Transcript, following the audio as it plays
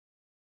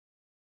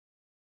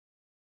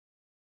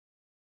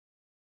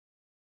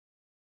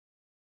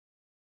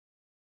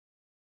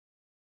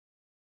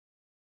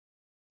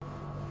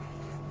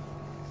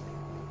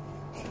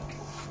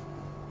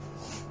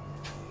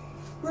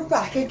We're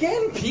back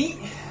again, Pete.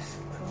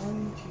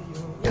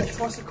 Yeah,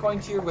 toss a coin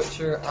to your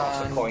Witcher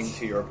Toss and a coin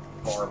to your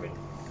bourbon.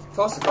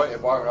 toss a coin to your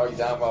bourbon. Oh, you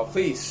damn well,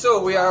 please.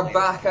 So we are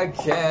back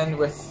again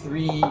with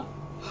 3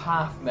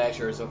 half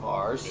measures of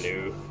ours.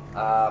 Blue.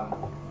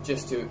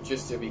 Just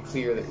to be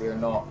clear that we're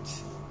not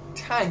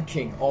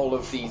tanking all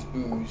of these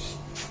booze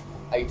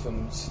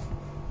items.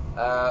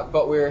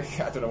 But we're,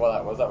 I don't know what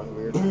that was. That was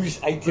weird.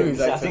 Booze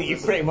items. I think you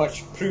pretty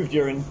much proved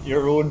your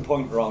own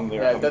point wrong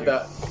there. Yeah, I did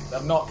that.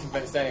 I've not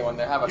convinced anyone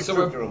there, have I? So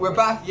we're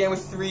back again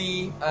with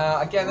 3.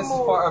 Again, this is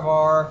part of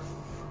our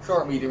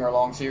short, medium, or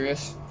long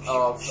series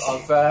of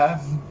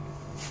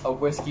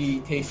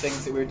whiskey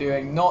tastings that we're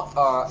doing.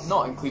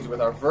 Not included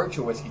with our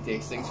virtual whiskey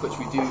tastings, which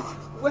we do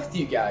with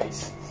you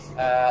guys.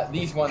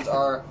 These ones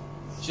are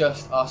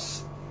just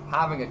us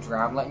having a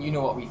dram, letting you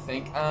know what we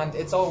think, and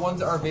it's all ones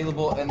that are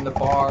available in the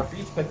bar for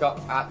you to pick up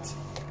at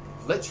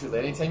literally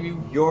anytime you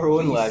your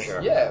own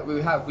leisure. Yeah,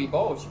 we have wee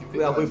bottles. You can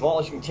pick wee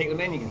bottles. You can take them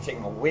in. You can take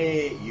them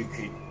away. You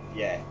could,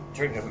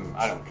 drink them.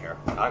 I don't care.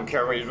 I don't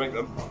care where you drink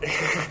them,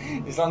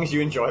 as long as you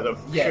enjoy them.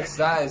 Yes,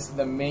 that is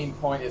the main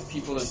point. Is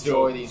people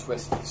enjoy these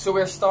whiskeys. So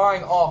we're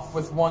starting off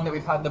with one that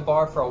we've had in the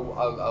bar for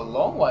a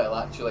long while,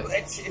 actually.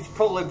 It's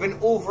probably been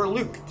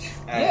overlooked.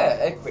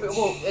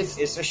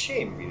 It's a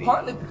shame, really.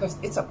 Partly because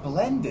it's a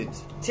blended.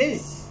 It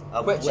is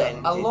a which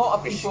blended a lot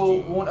of people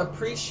whiskey. won't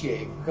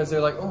appreciate because they're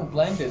like, oh,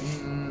 blended.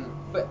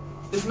 But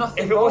there's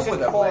nothing If it wrong wasn't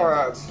with a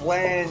for blend.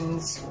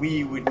 blends,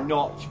 we would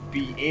not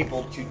be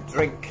able to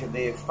drink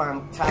the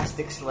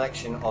fantastic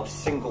selection of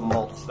single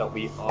malts that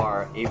we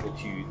are able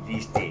to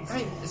these days.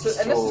 Right. So,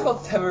 and this is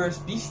called Timorous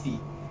Beastie,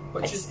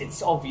 which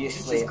it's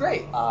obviously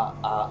great.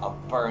 A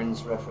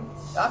Burns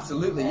reference.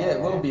 Absolutely, yeah,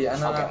 it will be.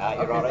 And I'll get that,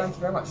 you're all right. Thank you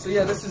very much. So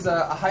yeah, this is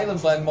a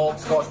Highland blend malt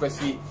Scotch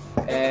whiskey.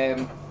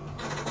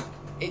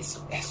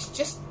 It's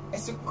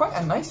quite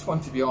a nice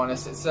one, to be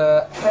honest. It's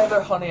a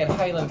heather, honey, and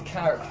Highland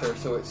character.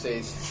 So it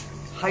says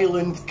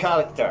Highland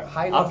character.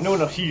 I've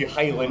known a few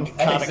Highland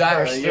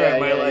characters throughout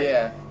my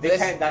life.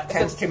 That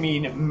tends to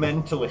mean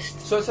mentalist.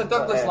 So it's a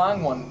Douglas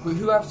Laing one,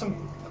 who have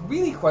some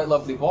really quite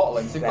lovely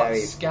bottlings. They've got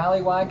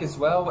Scallywag as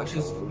well, which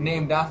is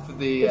named after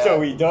the... it's a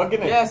wee dog,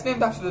 isn't it? Yeah, it's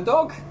named after the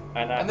dog.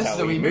 And this is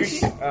a wee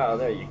moose. Oh,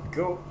 there you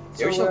go. The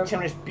So, original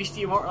Timorous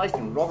Beastie, immortalised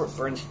in Robert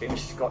Burns'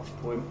 famous Scots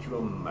poem To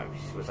a Mouse,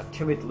 was a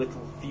timid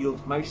little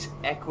field mouse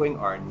echoing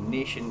our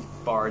nation's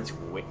bard's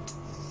wit.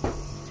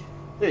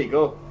 There you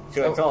go.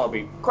 So it's all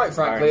about Quite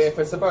frankly, Burns. if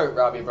it's about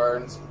Robbie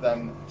Burns,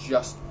 then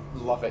just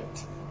love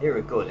it. Here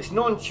we go. This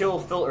non-chill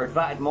filtered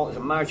vatted malt is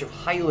a marriage of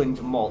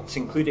Highland malts,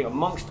 including,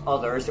 amongst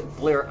others,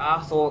 Blair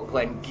Athol,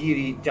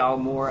 Glengarry,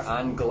 Dalmore,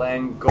 and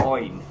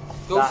Glengoyne.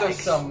 That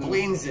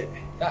explains it.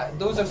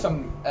 Those are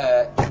some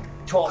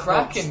Top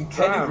cracking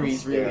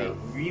pedigrees, really. There.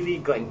 Really,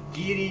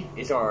 Glengarry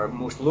is our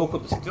most local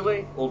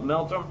distillery, Old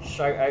Meldrum.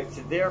 Shout out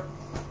to there.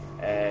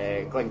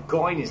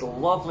 Glengoyne is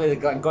lovely. The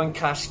Glengoyne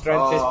cask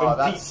strength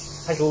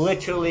has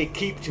literally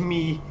kept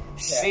me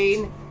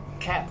sane.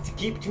 Kept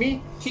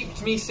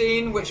me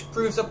sane, which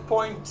proves a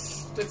point.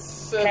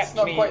 It's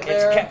not quite It's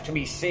there. kept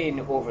me sane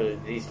over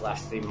these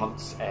last 3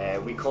 months.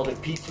 We called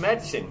it Pete's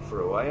Medicine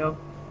for a while.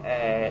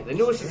 The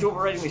nose is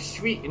overridingly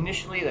sweet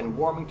initially, then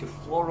warming to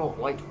floral,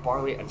 light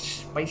barley, and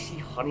spicy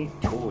honey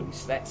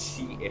tones. Let's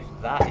see if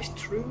that is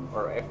true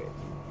or if it.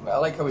 I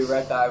like how we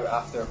read that out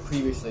after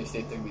previously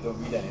stating we don't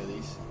read any of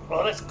these.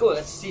 Well, let's go.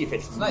 Let's see if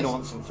it's nice.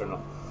 Nonsense or not.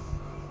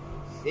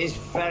 It's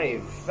very,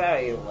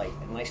 very light,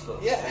 a nice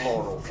little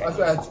floral.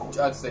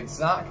 That's the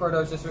exact word I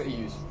was just going to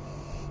use.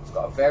 It's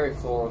got a very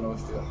floral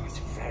nose to it. It's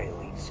very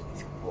light.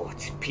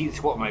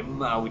 It's what my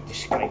ma would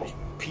describe as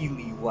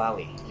peely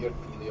wally. You're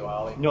peely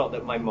wally. Not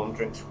that my mum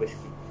drinks whiskey.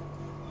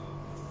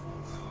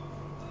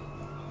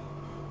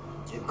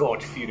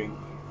 God-fearing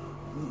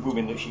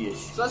woman that she is.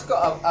 So that's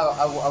got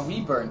a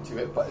wee burn to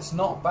it, but it's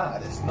not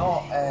bad. It's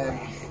not.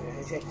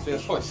 So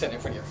it's probably sitting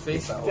in front of your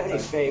face.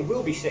 It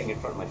will be sitting in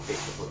front of my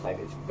face all the time.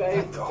 It's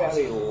very,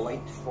 very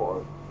light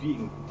for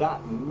being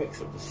that mix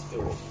of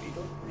distillers. You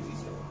don't really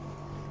know.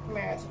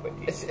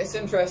 It's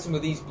interesting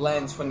with these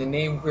blends when they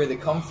name where they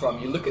come from.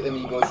 You look at them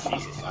and you go,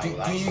 Jesus.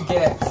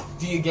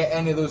 Do you get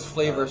any of those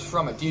flavors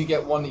from it? Do you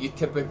get one that you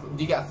typically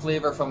do? You get a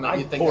flavor from it?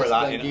 You think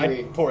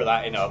I'd pour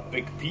that in a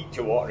big peat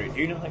to water it.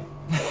 Do you know that?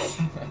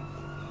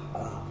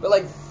 But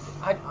like,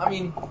 I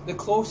mean, the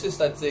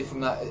closest I'd say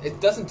from that, it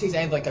doesn't taste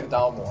anything like a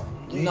Dalmore.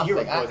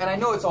 Nothing. And I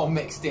know it's all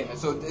mixed in,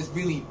 so it's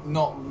really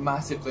not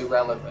massively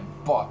relevant.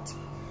 But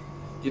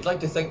you'd like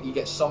to think you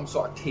get some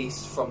sort of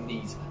taste from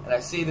these. And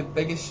I'd say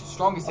the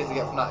strongest taste I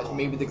get from that is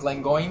maybe the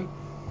Glengoyne,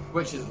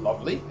 which is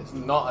lovely. It's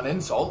not an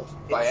insult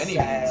by any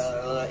means.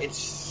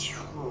 It's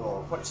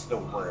what's the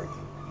word?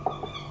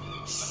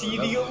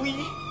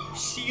 Cereally?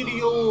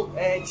 Cereal.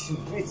 It's.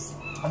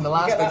 In the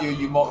last video,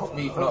 you mocked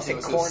me for not saying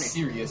it was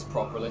serious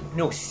properly.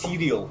 No,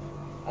 cereal,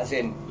 as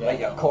in like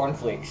a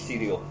cornflake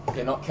cereal.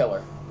 Okay, not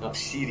killer. Not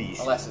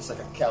series. Unless it's like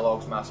a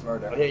Kellogg's mass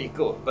murder. Oh, there you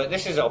go. But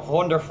this is a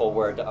wonderful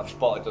word that I've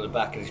spotted on the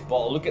back of this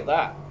bottle. Look at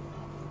that.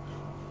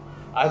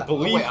 I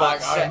believe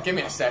give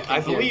me a second. I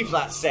believe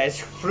that says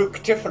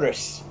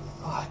fructiferous.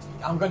 Oh,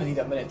 I'm going to need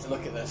a minute to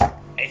look at this.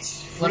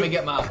 It's Let me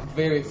get my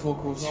very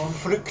focus on.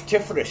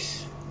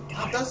 fructiferous.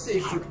 It does say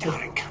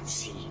fructiferous. I can't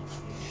see.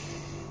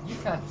 You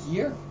can't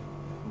hear?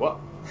 What?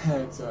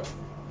 Sorry.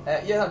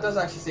 Yeah, that does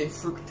actually say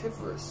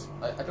fructiferous.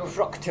 I don't.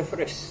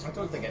 Fructiferous. I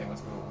don't think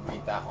anyone's going to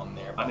read that on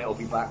there. And it'll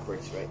be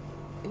backwards, right?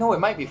 No, it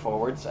might be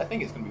forwards. I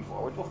think it's going to be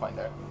forwards. We'll find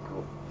out.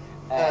 Cool.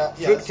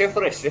 Yes.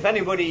 Fructiferous. If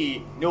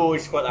anybody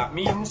knows what that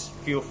means,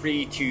 feel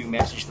free to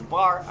message the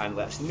bar and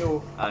let us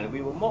know, and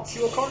we will mock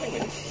you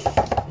accordingly.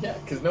 Yeah,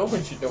 because no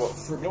one should know what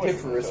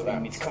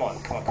fructiferous means. Come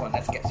on,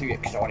 let's get through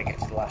it because I want to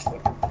get to the last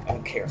one. I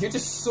don't care. You're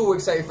just so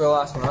excited for the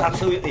last one, aren't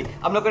Absolutely.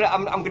 I'm not gonna.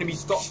 I'm gonna be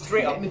Stop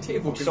straight up. hitting the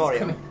table. Sorry.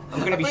 I'm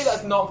gonna be. I think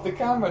that's knocked the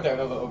camera down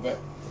a little bit.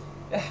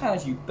 It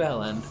has, you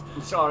bellend.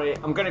 I'm sorry.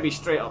 I'm gonna be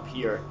straight up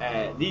here.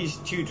 These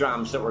two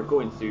drams that we're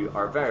going through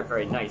are very,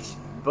 very nice,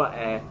 but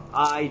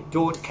I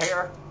don't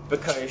care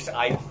because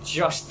I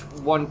just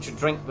want to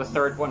drink the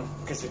third one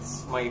because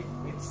it's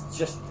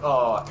just.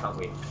 Oh, I can't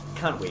wait.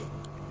 Can't wait.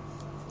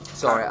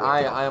 Sorry,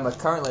 I am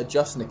currently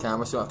adjusting the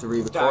camera, so I have to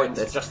re-record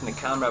this. Adjusting the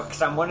camera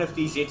because I'm one of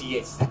these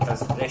idiots that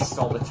does this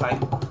all the time.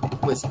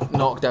 Let's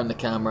knock down the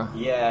camera.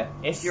 Yeah,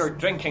 if you're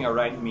drinking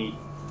around me,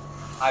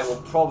 I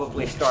will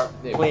probably start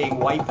playing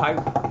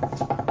Wipeout.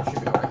 Should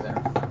be alright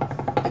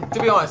there.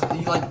 To be honest,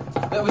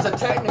 it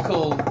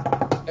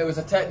was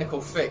a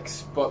technical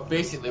fix, but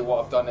basically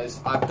what I've done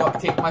is I've got to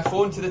take my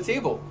phone to the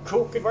table.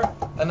 Cool, good work.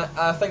 And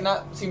I think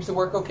that seems to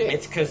work okay.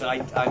 It's because I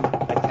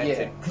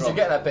because you're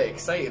getting a bit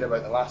excited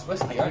about the last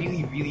whiskey, aren't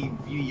you? Really,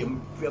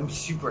 I'm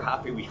super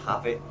happy we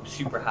have it. I'm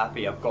super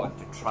happy I've gotten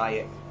to try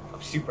it.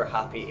 I'm super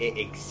happy it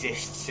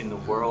exists in the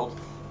world.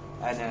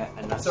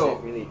 And that's so,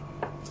 it, really.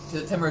 To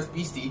the Timorous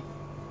Beastie,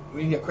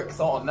 we need a quick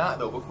thought on that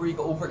though before you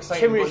get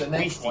overexcited Timorous about the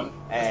next Beastie, one.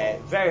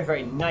 Very,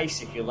 very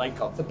nice if you like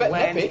a It's a bit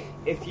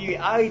nippy.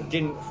 I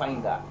didn't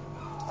find that.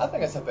 I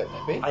think it's a bit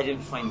nippy. I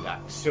didn't find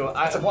that. So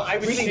what I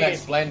would really say nice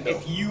is, blend,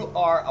 if you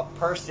are a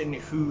person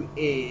who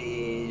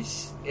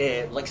is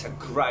likes a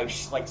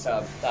grouse, likes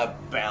a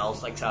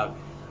bells, likes a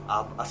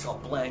sort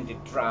of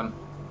blended dram,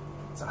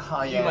 it's a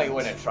high-end. You might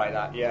want to try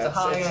that. Yeah, it's a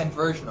high-end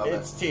version of it.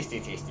 It's tasty,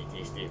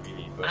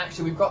 really. But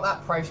actually, we've got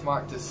that price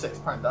marked as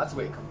 £6. That's the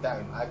way it comes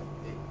down.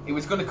 It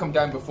was going to come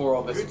down before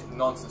all this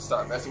nonsense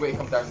started. But that's the way it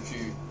comes down to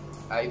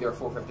either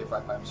 £4.50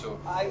 or £5. So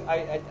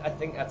I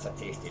think that's a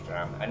tasty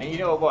dram. And you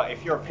know what?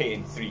 If you're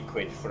paying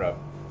 £3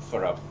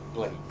 for a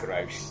bloody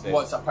grouse, then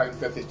what's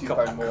 £1.50,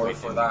 £2 more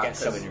for that? Get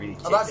something really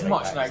tasty that's like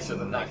much that. nicer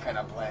than that kind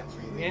of blend,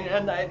 really.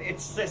 And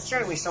it's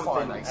certainly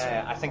something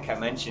nicer. I think I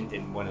mentioned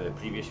in one of the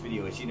previous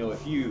videos. You know,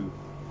 if you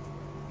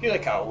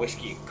like a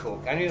whiskey and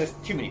coke, I know there's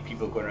too many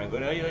people going around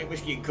going, "Oh, you like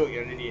whiskey and coke?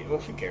 You're an idiot." Well,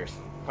 who cares?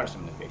 Punch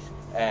them in the face.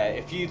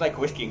 If you like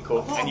whiskey and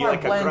coke and you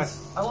like a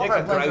grouse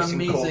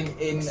and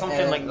coke,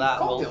 something like that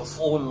cocktails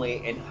will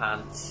only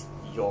enhance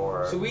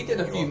your. So we did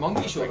a few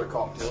monkey shoulder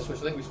cocktails, which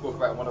I think we spoke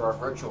about in one of our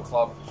virtual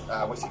club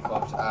whiskey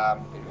clubs. I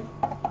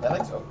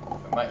think so.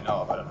 We might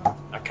not have, I don't know.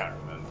 I can't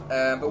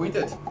remember. But we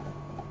did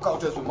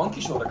cocktails with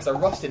monkey shoulder because a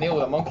rusty nail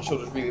with a monkey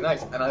shoulder is really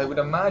nice, and I would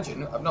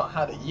imagine I've not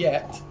had it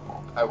yet.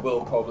 I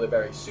will probably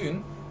very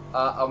soon.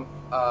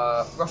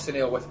 Rusty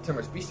nail with a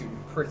Timorous Beastie would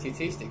be pretty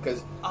tasty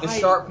because the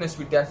sharpness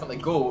would definitely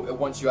go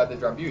once you add the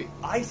Drambuie.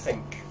 I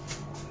think.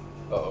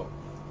 Uh-oh.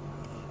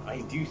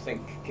 I do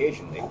think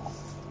occasionally.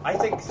 I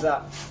think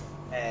that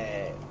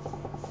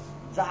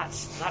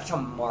that's a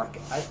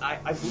market.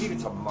 I believe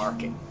it's a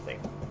market thing.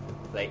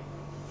 Like,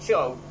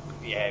 so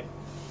yeah,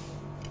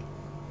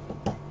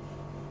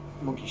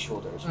 monkey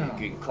shoulders and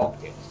good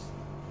cocktails,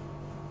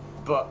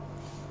 but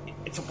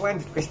it's a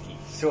blended whiskey.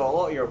 So a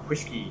lot of your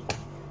whiskey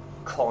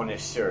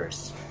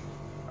connoisseurs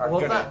are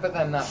but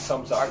then that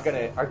sums up.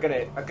 Are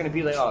gonna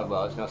be like, oh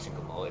well, it's not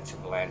single malt, it's a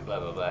blend, blah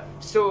blah blah.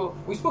 So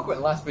we spoke about in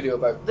the last video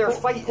about they're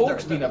fighting.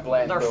 Coke's been a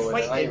blend.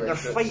 They're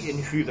fighting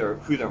who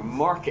they're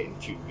marketing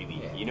to,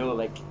 really. Yeah. You know,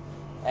 like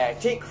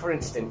take for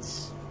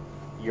instance,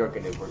 we're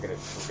gonna go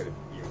for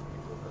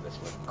this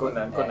one. Go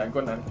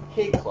on then.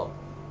 Hay Club.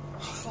 Oh,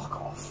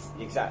 fuck off.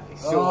 Exactly.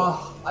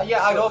 So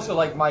yeah, I'd also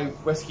like my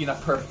whiskey in a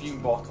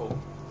perfume bottle.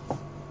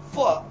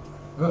 But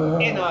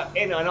in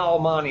an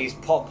Almani's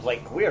pub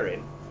like we're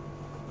in,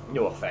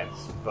 no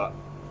offence, but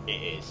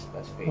it is.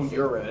 Let's face it.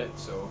 You're in it,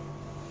 so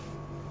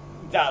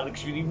that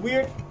looks really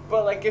weird.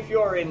 But like if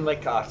you're in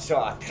like a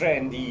sort of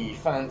trendy,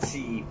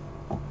 fancy,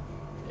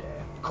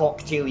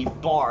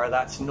 cocktaily bar,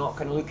 that's not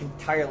going to look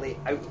entirely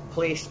out of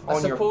place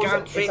on your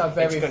gantry. It's a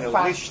very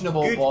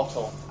fashionable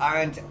bottle,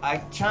 and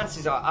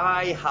chances are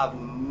I have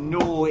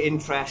no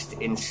interest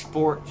in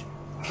sport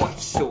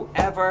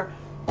whatsoever,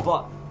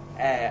 but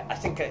I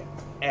think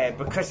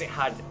because it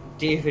had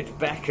David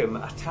Beckham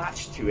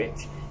attached to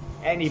it,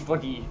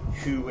 anybody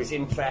who was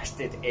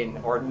interested in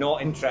or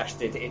not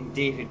interested in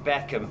David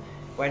Beckham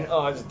went,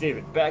 oh, it's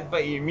David Beckham.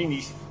 But you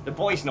mean the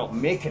boy's not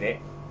making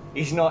it?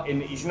 He's not in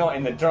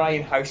the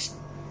drying house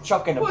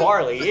chucking the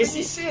barley. Is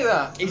you say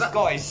that? He's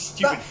got his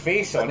stupid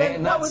face on it,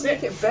 and that that's would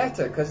make it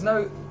better because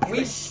now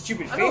we've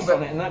stupid face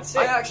on it, and that's it.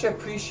 I actually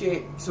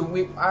appreciate.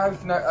 So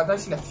I've now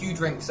seen a few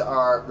drinks that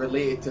are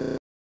related to.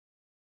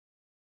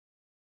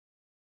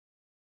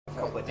 A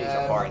couple of days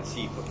of bar and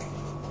sea.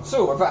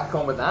 So we're back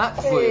on with that.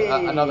 Hey.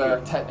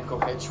 Another technical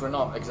hitch. We're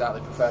not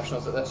exactly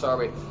professionals at this, are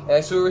we?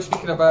 So we were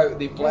speaking about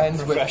the blends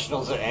with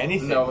professionals at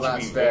anything. No,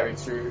 that's very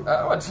true.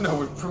 I don't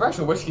know.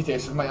 Professional whiskey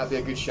tasters might not be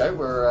a good shout.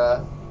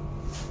 We're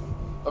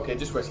okay,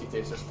 just whiskey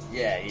tasters.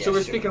 Yeah. So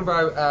we're speaking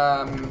about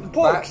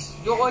books.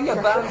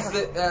 Bands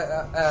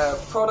that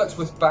products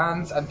with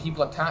bands and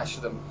people attached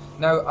to them.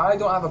 Now, I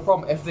don't have a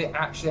problem if they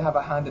actually have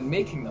a hand in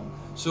making them.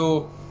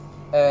 So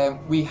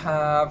we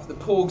have the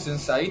Pogues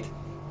inside,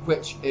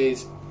 which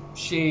is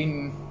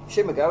Shane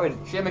McGowan,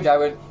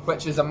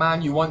 which is a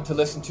man you want to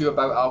listen to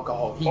about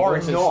alcohol. He or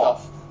brings his not.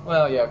 stuff.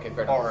 Well, yeah, okay,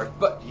 fair enough.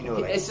 But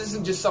like, this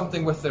isn't just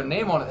something with their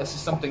name on it. This is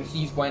something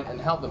he's went and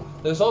helped them.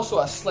 There's also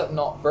a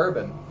Slipknot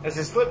bourbon. There's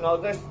a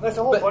Slipknot. There's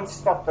a whole bunch of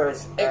stuff.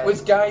 It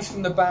was guys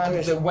from the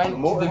band that went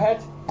Motorhead.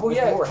 to the... Well,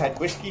 yeah. Motorhead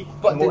whiskey,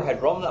 but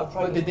Motorhead rum that I've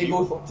tried. But did they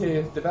go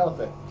to develop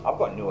it? I've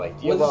got no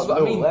idea. Well, this is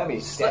what I mean.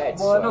 Lemmy's dead.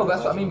 Well, I know,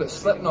 that's what I mean. But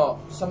Slipknot,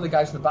 some of the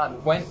guys from the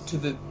band went to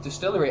the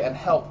distillery and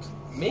helped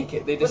make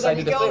it. They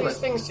decided the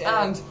flavours.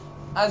 And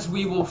as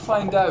we will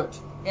find out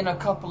in a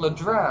couple of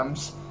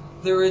drams,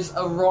 there is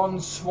a Ron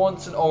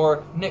Swanson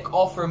or Nick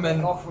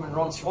Offerman.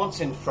 Ron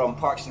Swanson from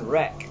Parks and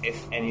Rec,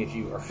 if any of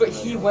you are familiar.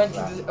 But he went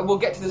to we'll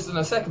get to this in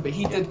a second, but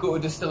he did go to a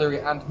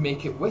distillery and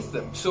make it with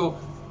them. So,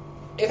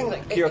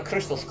 if your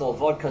Crystal Skull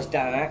vodka's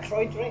Dan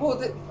Aykroyd, right?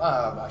 Well,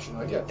 actually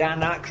no idea.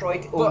 Dan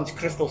Aykroyd owns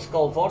Crystal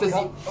Skull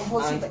vodka,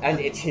 and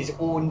it's his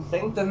own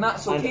thing. Then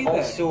that's okay. And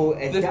also,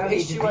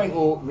 Danny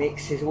DeVito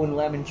makes his own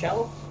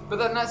limoncello. But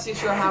then that's the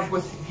issue I have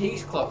with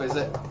Hayes Club is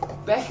that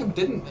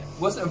Beckham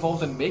wasn't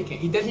involved in making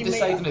it. He didn't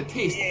decide on a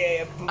taste.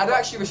 Yeah, I'd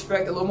actually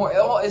respect it a little more.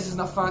 All it is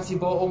a fancy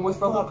bottle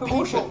with rubber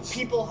promotions.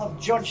 People have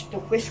judged the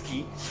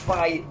whiskey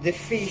by the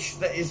face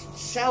that is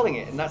selling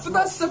it, and that's but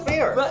not that's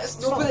fair.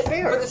 It's not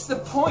fair. But it's the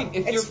point.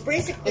 If it's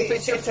basically if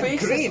it's your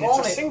face a grain, on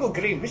it's a it, single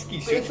grain whiskey.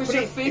 So if it's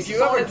your face if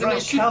you on ever it, then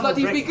it should Cameron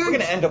bloody Brigg, be good. we're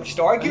going to end up just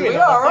arguing. We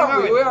are,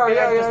 aren't we? We are,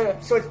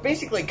 yeah. So it's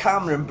basically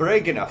Cameron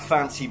Brigg in a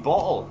fancy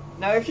bottle.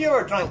 Now, if you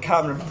ever drank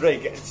Cameron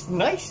Brigg, it's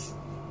nice.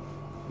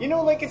 You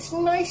know, like, it's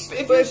nice. But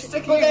if you're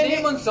sticking your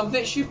name on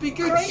something, it should be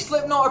good.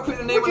 Slipknot are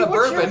putting a name on a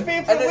bourbon,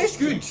 and it's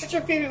good. What's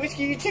your favourite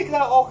whiskey? You take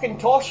that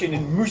Auchentoshan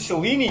and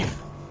Mussolini,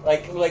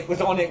 like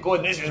was on it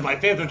going, this is my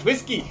favourite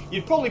whiskey.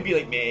 You'd probably be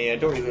like, meh, I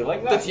don't really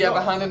like that. Did you have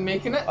a hand in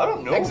making it? I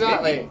don't know.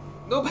 Exactly. Maybe.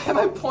 No, but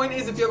my point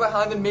is, if you have a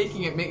hand in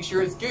making it, make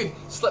sure it's good.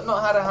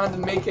 Slipknot had a hand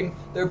in making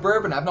their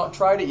bourbon. I've not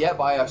tried it yet,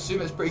 but I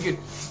assume it's pretty good.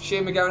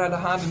 Shane McGowan had a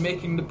hand in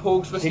making the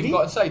Pogues whiskey we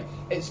got inside.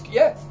 It's,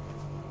 yeah.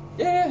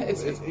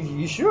 It's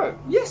you sure?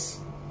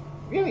 Yes.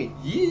 Really?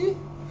 Yeah.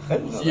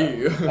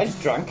 I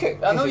just drank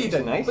it. I know you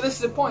did. Nice. But this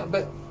is the point.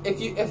 But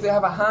if they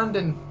have a hand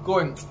in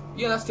going,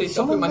 yeah, let's taste.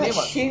 I'll put my name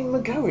on. Shane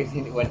McGowan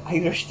into an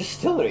Irish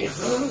distillery.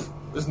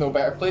 There's no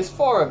better place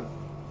for him.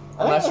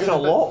 I think there's a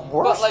lot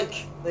worse.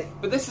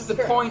 But this is the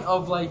point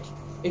of like,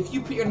 if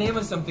you put your name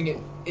on something,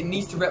 it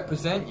needs to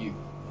represent you.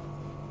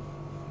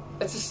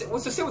 It's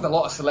the same with a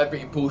lot of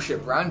celebrity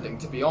bullshit branding,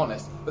 to be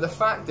honest. But the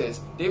fact is,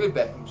 David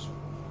Beckham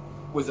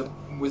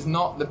was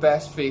not the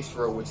best face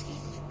for a whiskey.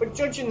 But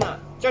judging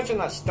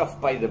that stuff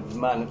by the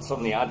man that's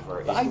on the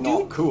advert is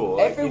not cool.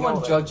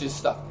 Everyone judges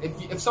stuff.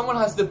 If someone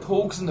has the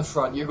Pogues in the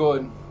front, you're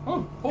going,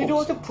 oh, Pogues. They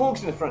don't have the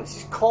Pogues in the front. It's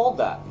just called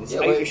that. It's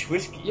Irish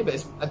whiskey. Yeah,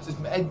 but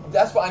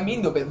that's what I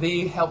mean, though. But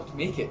they helped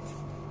make it.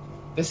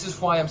 This is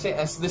why I'm saying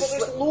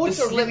there's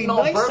loads of really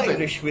nice bourbon.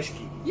 Irish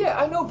whiskey. Yeah,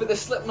 I know, but the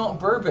Slipknot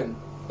bourbon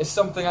is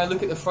something I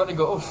look at the front and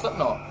go, oh,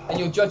 Slipknot, and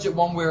you'll judge it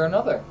one way or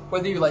another.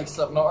 Whether you like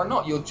Slipknot or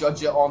not, you'll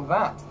judge it on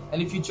that.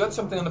 And if you judge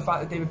something on the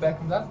fact that David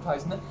Beckham's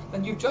advertising it,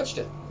 then you've judged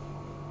it.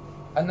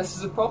 And this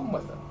is the problem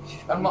with it.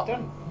 I'm not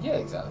done. Yeah,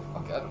 exactly.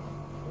 Okay, I don't know.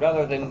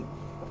 Rather than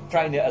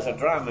trying it as a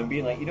dram and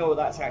being like, you know,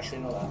 that's actually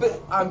not that.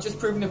 But I'm just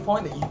proving the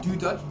point that you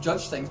do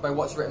judge things by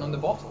what's written on the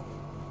bottle.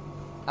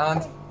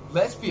 And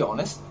let's be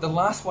honest, the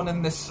last one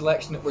in this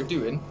selection that we're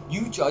doing,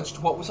 you judged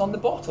what was on the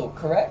bottle,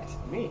 correct?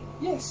 Me?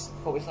 Yes.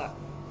 What was that?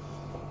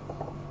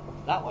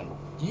 That one?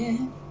 Yeah.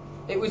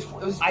 It was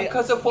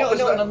because of what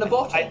was written on the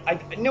bottle.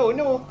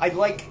 No. I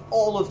like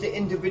all of the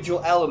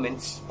individual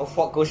elements of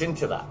what goes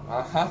into that.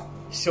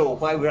 So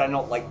why would I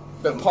not like?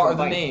 But part of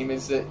the name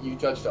is that you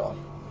judged it on.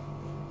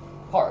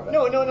 Part of it.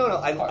 No.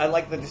 I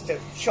like the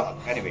shot.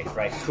 Anyway,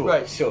 right, cool.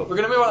 Right, so we're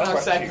gonna move on to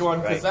our second one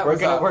because we're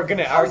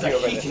gonna argue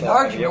over this. Heated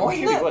argument,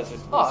 wasn't it? Was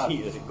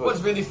it? What's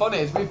really funny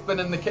is we've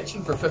been in the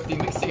kitchen for 15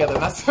 weeks together,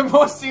 and that's the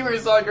most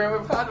serious argument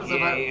we've had was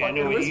about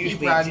fucking whiskey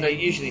branding.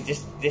 Usually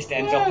just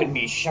ends up in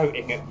me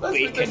shouting at that's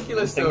bacon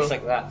ridiculous, and things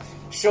like that.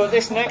 So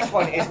this next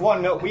one is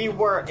one that we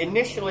were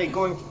initially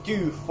going to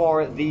do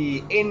for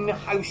the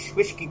in-house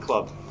whiskey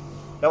club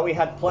that we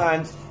had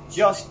planned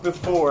just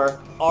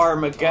before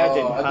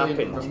Armageddon happened. I don't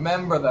even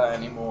remember that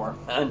anymore.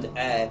 And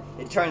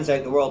it turns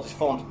out the world has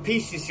fallen to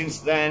pieces since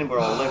then. We're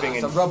all living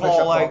in rubbish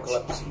fallout.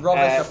 Apocalypse.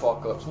 Rubbish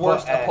apocalypse.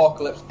 Worst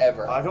apocalypse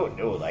ever. I don't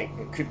know, like,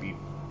 it could be...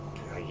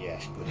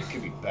 yes, but it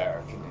could be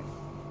better, couldn't it?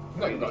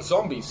 No, you've got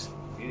zombies.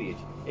 Really?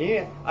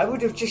 Yeah, I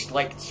would have just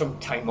liked some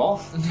time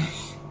off.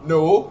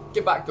 No,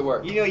 get back to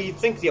work. You know, you'd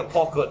think the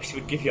apocalypse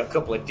would give you a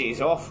couple of days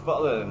off, but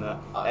other than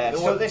that,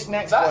 so this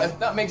next one,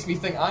 that makes me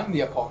think I'm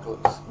the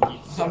apocalypse.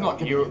 So I'm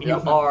not. You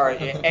are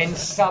en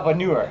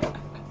Sabanur.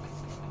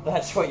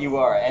 That's what you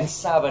are, en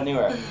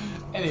Sabanur.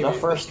 Anyway, the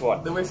first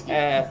one. The whiskey.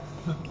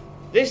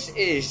 This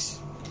is,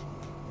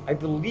 I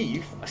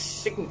believe, a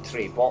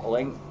signatory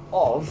bottling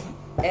of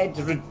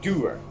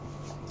Edradour.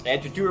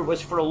 Edradour was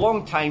for a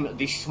long time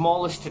the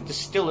smallest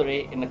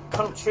distillery in the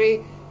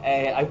country.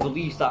 I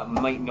believe that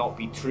might not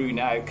be true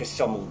now because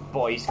some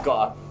boys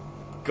got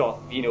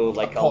you know,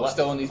 like a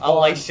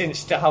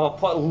license to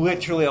have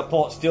literally a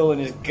pot still in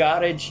his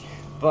garage.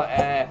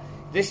 But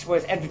this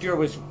was Edradour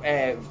was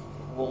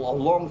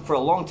for a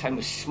long time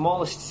the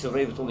smallest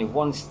distillery with only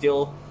one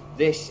still.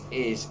 This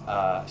is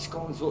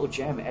Scotland's little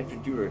gem,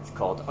 Edradour. It's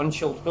called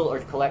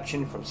Unchillfilted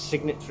Collection from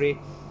Signatory.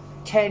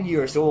 10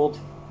 years old.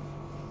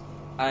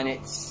 And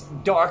it's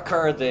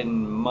darker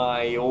than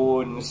my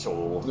own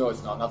soul. No,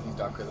 it's not. Nothing's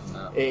darker than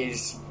that.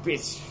 It's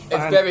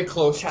very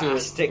close to it.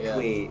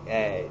 Fantastically,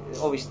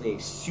 obviously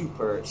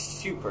super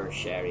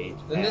sherry.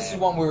 And this is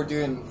one we were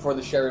doing for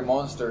the Sherry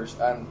Monsters,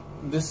 and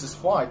this is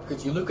why,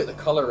 because you look at the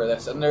colour of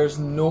this, and there's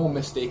no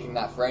mistaking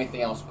that for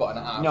anything else but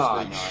an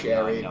absolute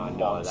sherry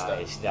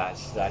monster.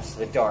 That's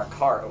the dark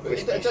heart of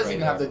whiskey. It doesn't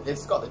even have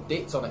it's got the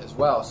dates on it as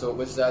well. So it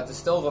was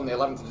distilled on the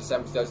 11th of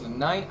December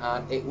 2009,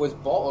 and it was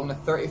bought on the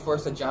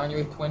 31st of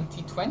January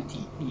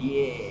 2020.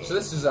 Yeah. So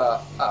this is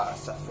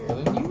it's a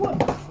fairly new one.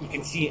 You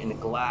can see it in the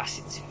glass.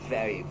 It's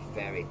very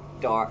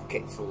dark.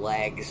 Its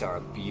legs are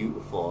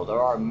beautiful. There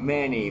are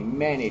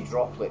many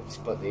droplets,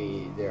 but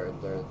they're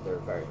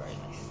very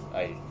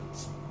nice.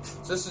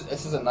 So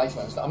this is a nice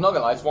one. I'm not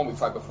gonna lie, it's one we've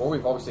tried before.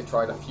 We've obviously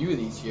tried a few of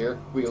these here.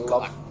 We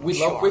love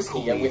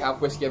whiskey, and we have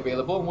whiskey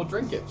available, and we'll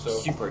drink it. So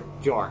super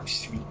dark,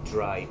 sweet,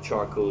 dry,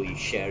 charcoaly,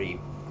 sherry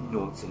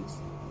nonsense.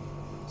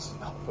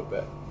 Up a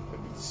bit.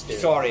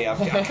 Sorry, I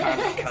can't.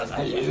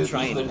 I'm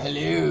trying.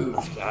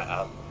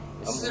 Hello.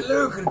 This is a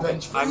local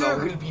bench for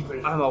local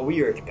people. I'm a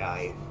weird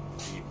guy.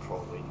 You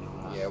probably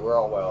know that. Yeah, we're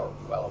all well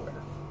aware.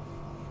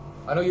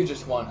 I know you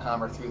just want to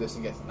hammer through this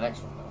and get to the next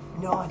one, though.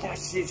 No,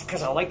 it's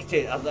because I liked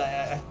it.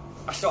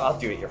 I thought I'll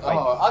do it. You're fine.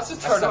 Oh, I'll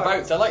just turn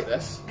about. I like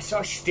this. I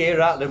sort of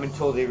stare at them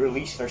until they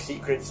release their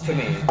secrets to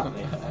me.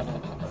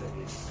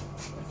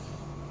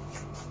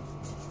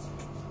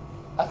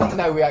 I think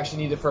now we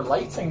actually need it for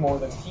lighting more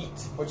than heat,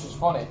 which is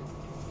funny.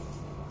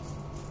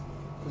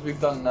 Because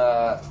we've done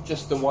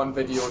just the one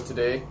video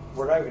today.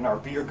 We're out in our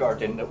beer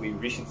garden that we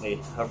recently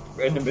have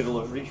in the middle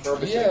of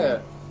refurbishing.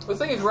 Yeah. The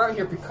thing is, we're out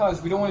here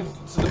because we don't want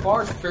to. So the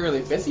bar's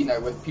fairly busy now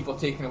with people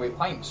taking away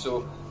pints,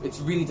 so it's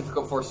really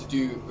difficult for us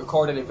to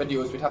record any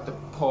videos. We'd have to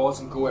pause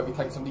and go every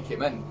time somebody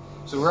came in.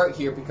 So we're out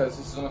here because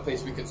this is the only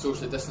place we could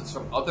socially distance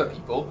from other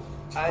people.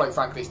 So quite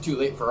frankly, it's too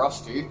late for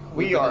us to.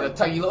 We are in a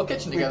tiny little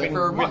kitchen together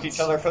for months. With each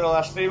other for the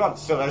last 3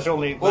 months, so there's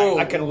only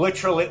I can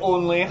literally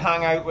only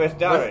hang out with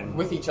Darren.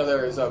 With each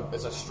other is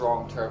a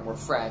strong term. We're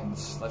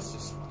friends. Let's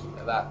just keep it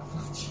at that.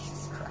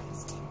 Jesus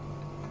Christ.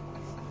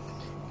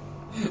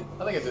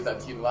 I think I did that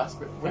to you in the last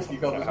whiskey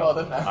club as well,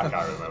 didn't I? I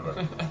can't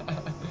remember.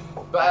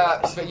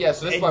 but yeah,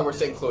 so this is why we're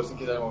sitting close in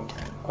case anyone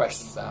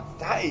questions that.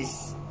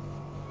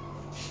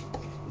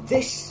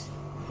 This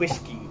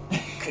whiskey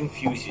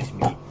confuses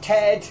me.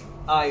 Ted,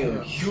 I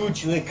am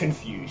hugely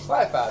confused.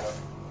 Why, Father?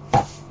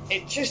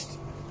 It's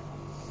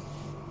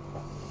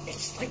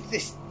like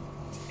this.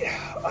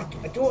 I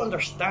don't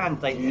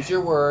understand. Like, use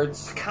your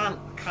words. I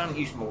can't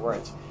use my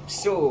words.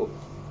 So,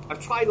 I've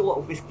tried a lot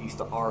of whiskies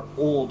that are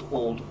old,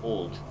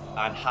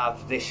 and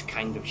have this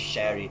kind of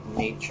sherry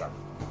nature.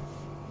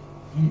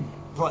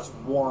 But it's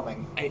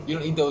warming. You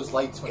don't need those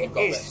lights when you've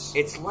got this.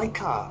 It's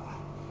like I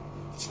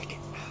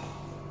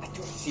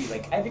don't see,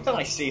 like, everything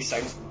I say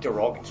sounds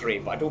derogatory,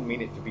 but I don't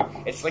mean it to be.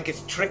 It's like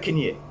it's tricking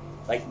you.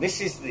 Like,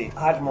 this is the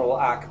Admiral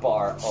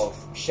Akbar of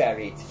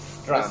sherry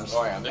drams.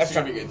 This is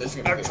going to be good. This is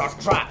going to be good.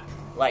 It's a trap.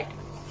 Like,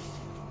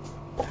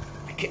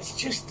 it's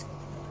just,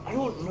 I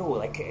don't know,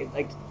 like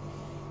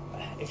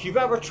if you've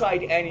ever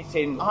tried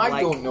anything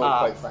don't know,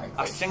 quite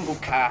frankly. A single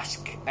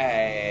cask,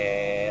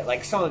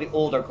 like some of the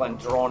older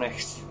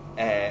Glendronachs,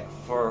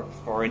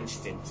 for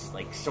instance,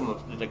 like some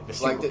of the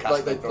single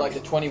cask, like the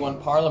 21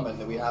 Parliament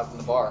that we have in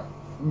the bar.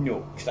 No,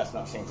 because that's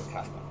not single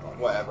cask.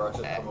 Whatever, I'm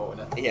just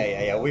promoting it.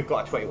 Yeah, we've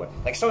got a 21.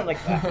 Like something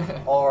like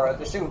that. Or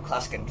the single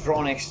cask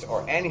Glendronachs,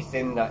 or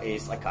anything that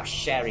is like a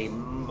sherry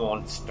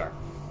monster.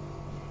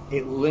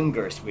 It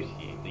lingers with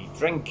you. You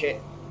drink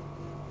it,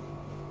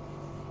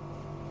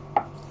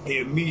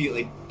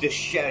 the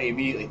sherry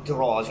immediately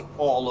draws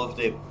all of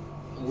the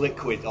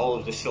liquid, all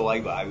of the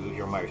saliva out of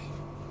your mouth.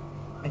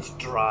 It's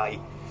dry,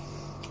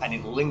 and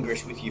it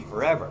lingers with you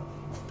forever.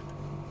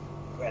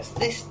 Whereas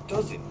this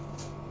doesn't.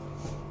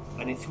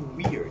 And it's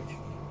weird,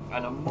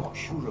 and I'm not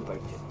sure about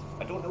it.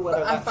 I don't know whether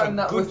that's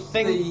a good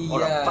thing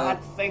or a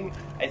bad thing.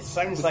 It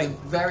sounds like... the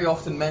very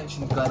often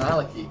mentioned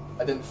Glenallachie,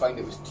 I didn't find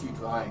it was too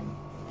drying.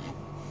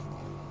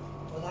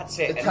 Well, that's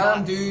it.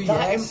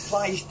 That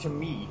implies to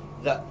me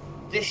that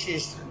this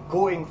is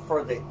going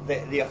for the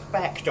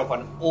effect of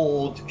an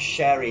old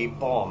sherry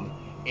bomb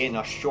in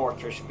a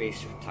shorter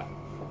space of time.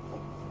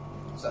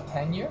 Is that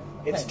 10 year?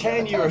 It's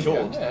 10 years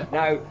old. Yeah.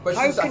 Now,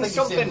 how can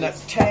something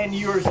that's 10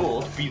 years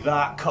old be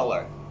that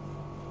colour?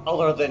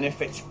 Other than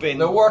if it's been...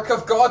 the work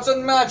of gods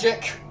and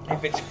magic!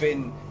 If it's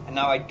been...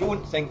 Now, I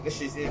don't think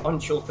this is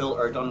unchill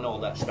filtered and all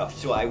that stuff,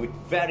 so I would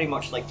very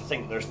much like to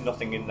think there's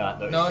nothing in that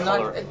that's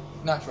colour.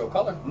 Natural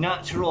colour.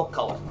 Natural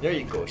colour. There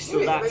you go. So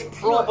Wait, that's wait,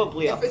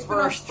 probably a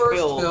first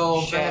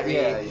fill sherry.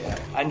 Yeah.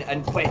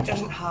 But it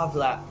doesn't have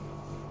that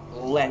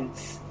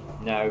length.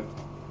 Now,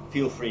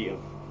 feel free to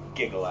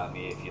giggle at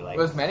me if you like.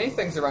 There's many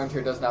things around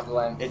here doesn't have the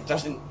length. It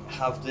doesn't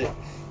have the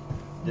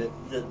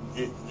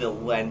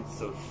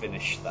length of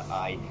finish that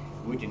I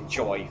would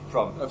enjoy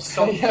from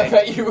something I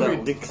bet you that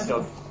would.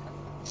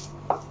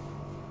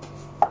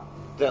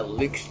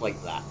 looks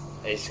like that.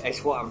 Is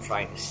what I'm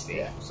trying to say.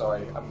 Yeah,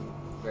 sorry, I'm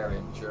very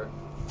immature.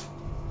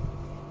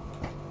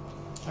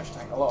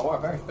 Hashtag a lot of water,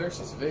 very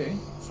thirsty today.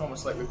 It's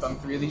almost like we've done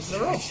 3 of these in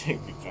a row.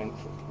 We drank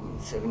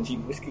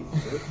 17 whiskies.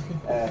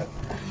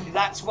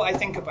 That's what I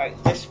think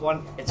about this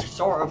one. It's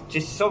sort of, to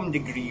some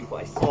degree,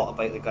 what I thought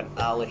about the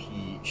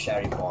Gunalahi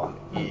Sherry Bomb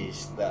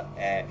is that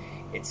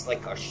it's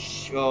like a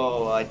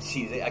show. I'd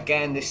see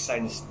again. This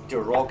sounds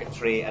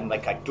derogatory, and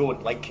like I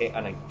don't like it,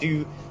 and I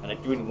do, and I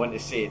don't want to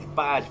say it's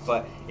bad,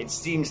 but it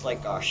seems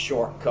like a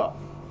shortcut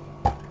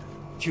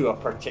to a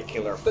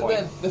particular point. But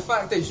then the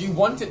fact is, you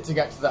want it to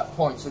get to that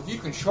point. So if you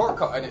can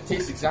shortcut and it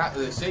tastes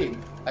exactly the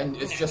same, and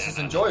it's just as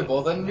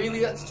enjoyable, then really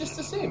that's just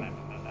the same.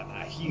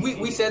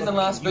 We said in the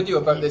last video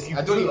about this. You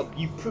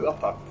put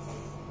up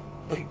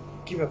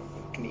give a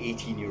fucking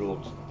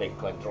 18-year-old Big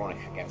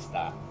Glendronach against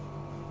that,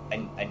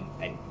 and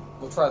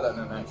we'll try that in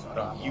the next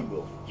one. You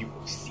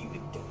will see the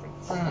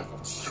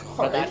difference.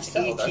 But that's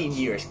 18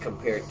 years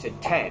compared to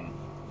 10.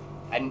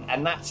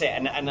 And that's it,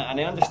 and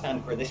I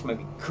understand where this might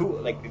be cool,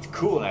 like it's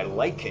cool and I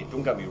like it,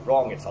 don't get me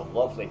wrong, it's a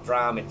lovely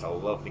dram, it's a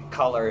lovely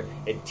colour,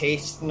 it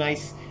tastes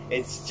nice,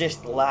 it's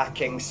just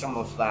lacking some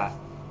of that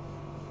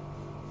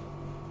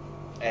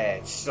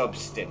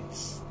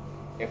substance,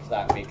 if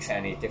that makes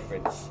any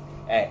difference.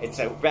 It's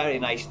a very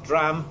nice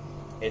dram,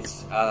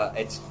 it's a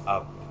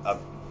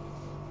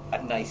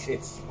nice,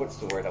 what's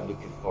the word I'm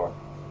looking for?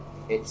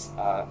 It's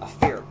a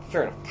fair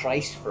enough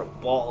price for a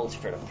bottle. It's a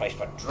fair enough price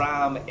for a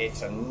dram.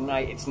 It's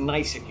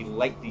nice if you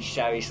like these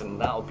sherries, and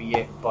that'll be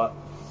it. But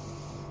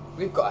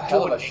we've got a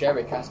hell of a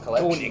sherry cask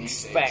collection. Don't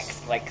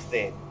expect what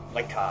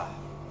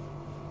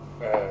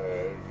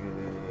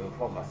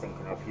am I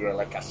thinking of here?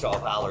 Like a sort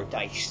of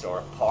Allardyce or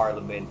a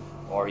Parliament,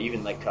 or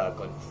even like a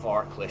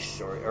Glenfarclas,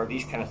 or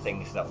these kind of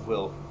things that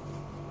will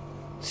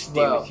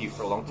stay with you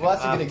for a long time. Well,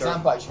 that's a good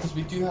example actually, because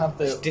we do have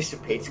the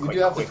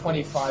the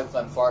 25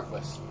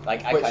 Glenfarclas.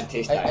 Like I can't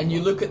taste that. And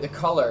you look at the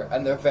colour,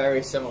 and they're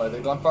very similar. The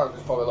Glenfarclas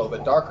is probably a little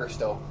bit darker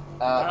still,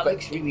 but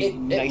looks really it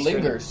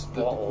lingers.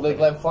 The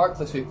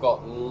Glenfarclas we've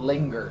got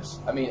lingers.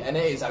 I mean, and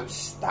it is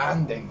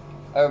outstanding.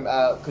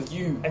 Because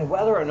and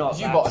whether or not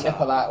you bought a nip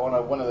of that on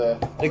one of the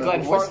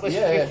Glenfarclas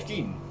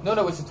 15.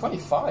 No, it's a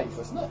 25,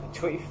 wasn't it?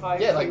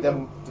 25. Yeah, like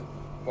them.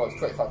 Well, it's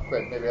 25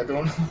 quid, maybe, I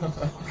don't know.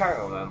 Can't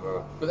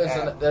remember. But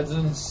there's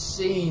an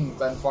insane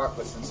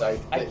Glenfarclas inside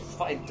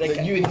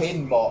that you and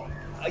Hayden bought,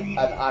 and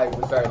I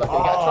was very lucky to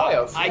get a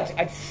trial.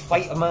 I'd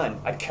fight a man,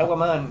 I'd kill a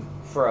man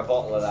for a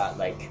bottle of that,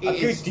 like a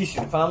good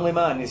decent family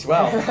man as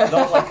well.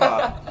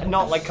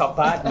 not like a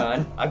bad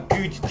man, a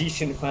good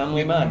decent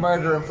family man.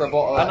 Murder him for a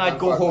bottle of and I'd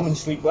go home and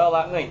sleep well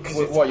that night, because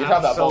it's you'd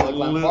have that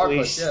bottle of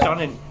Glenfarclas,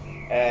 stunning.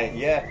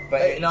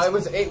 But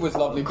it was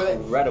lovely.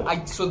 Incredible.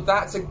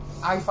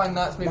 I find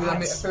that's maybe a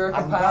fair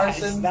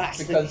comparison. That's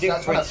because the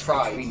difference that's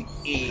what between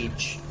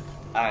age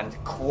and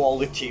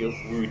quality of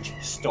wood.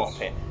 Stop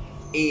it.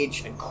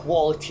 Age and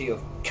quality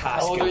of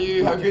cask. How old are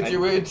you? How good you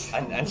would?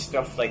 And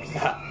stuff like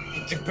that.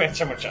 It depends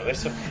how much I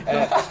listen.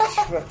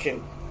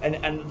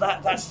 And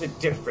that's the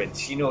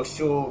difference, you know.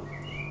 So,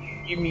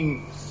 you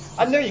mean,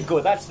 and there you go.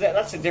 That's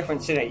the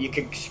difference in it. You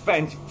could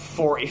spend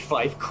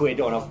 45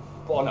 quid on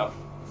a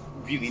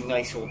really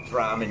nice old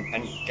dram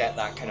and get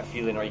that kind of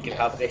feeling, or you could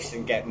have this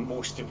and get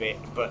most of it,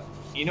 but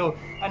you know,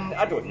 and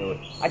I don't know,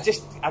 I guess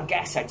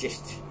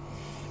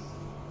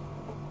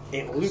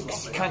it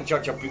looks, you can't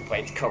judge a book by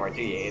its cover,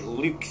 do you? It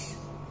looks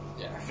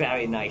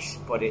very nice,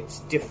 but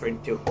it's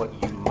different to what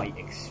you might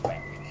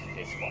expect,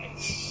 is what I'd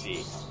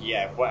say.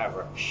 Yeah,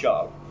 whatever,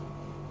 shut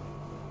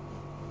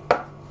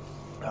up.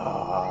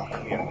 Oh,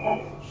 come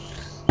here.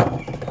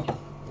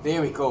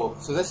 There we go.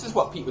 So this is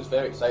what Pete was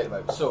very excited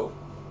about. So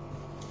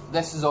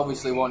this is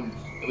obviously one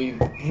that we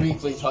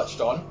briefly touched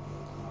on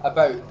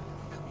about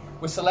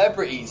with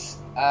celebrities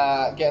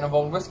getting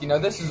involved in whiskey. Now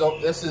this is a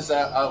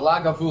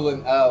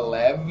Lagavulin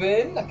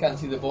 11. I can't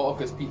see the bottle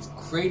because Pete's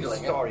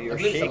cradling it. Sorry, you're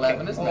shaking. It's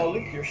 11, isn't it? Oh,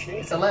 look, you're shaking.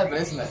 It's 11,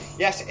 isn't it?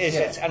 Yes, it is.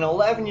 Yeah. It's an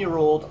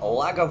 11-year-old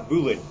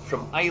Lagavulin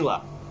from Islay,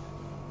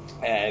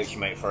 which you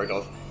might have heard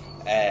of.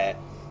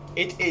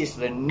 It is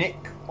the Nick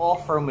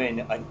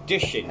Offerman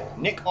edition.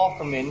 Nick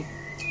Offerman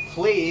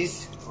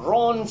plays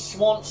Ron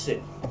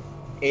Swanson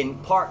in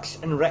Parks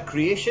and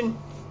Recreation.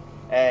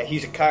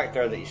 He's a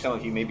character that some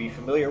of you may be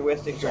familiar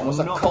with. He's almost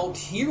a cult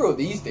hero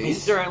these days. He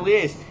certainly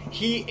is.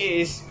 He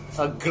is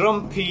a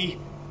grumpy,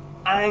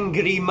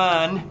 angry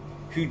man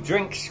who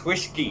drinks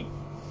whiskey.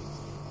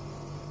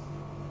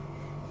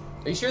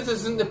 Are you sure this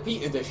isn't the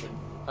Pete edition?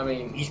 I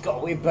mean, he's got a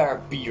way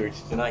better beard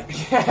than I can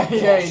he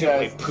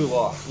does. pull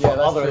off. Yeah,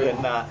 that's Other true.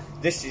 than that,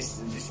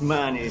 this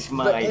man is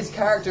my. But his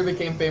character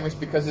became famous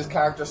because his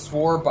character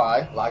swore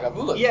by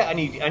Lagavulin. Yeah, and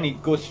he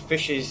goes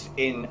fishes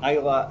in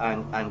Isla,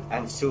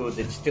 and so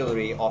the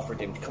distillery offered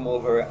him to come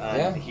over,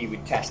 and he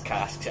would test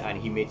casks, and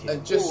he made his.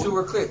 And just so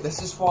we're clear,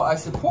 this is what I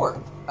support.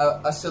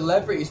 A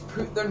celebrity's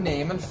put their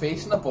name and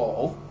face in a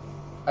bottle,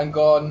 and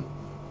gone.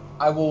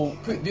 I will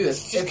do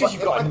this. Just because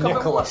you've got a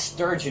Nicola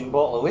Sturgeon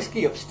bottle of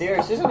whiskey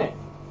upstairs, isn't it?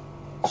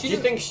 Do you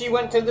think she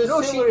went to the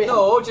distillery?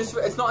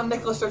 It's not a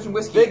Nicola Sturgeon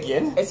whiskey.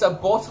 Biggin? It's a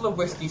bottle of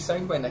whiskey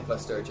signed by Nicola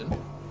Sturgeon,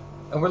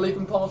 and we're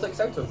leaving politics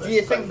out of this. Do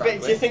you think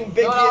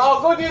Biggin? No,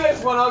 I'll go do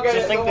this one. I'll get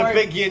it. Do you think the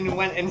Biggin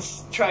went and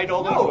tried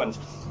all those ones?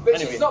 But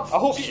anyway, she's not, I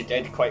hope she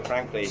did. Quite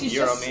frankly,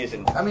 you're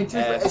amazing. I mean,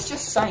 it's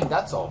just signed.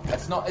 That's all.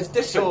 It's not. It's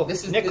different. So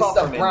this is Nick a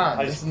Offerman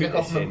brand. This is Nick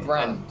Offerman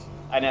brand.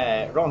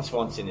 And Ron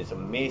Swanson is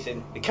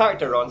amazing. The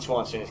character Ron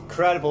Swanson is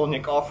incredible.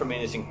 Nick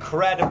Offerman is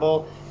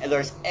incredible. And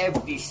there's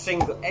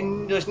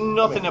there's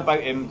nothing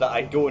about him that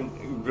I don't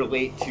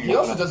relate to. He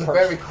also does a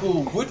very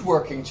cool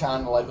woodworking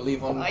channel, I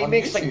believe, on He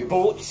makes YouTube. like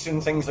boats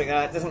and things like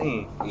that, doesn't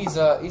he? He's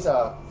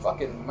a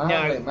fucking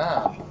manly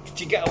man.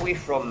 To get away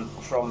from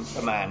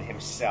the man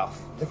himself,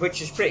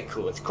 which is pretty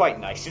cool. It's quite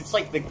nice. It's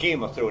like the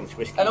Game of Thrones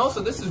whiskey. And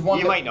also, this is one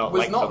you might not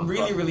was like not them,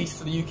 really released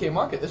for the UK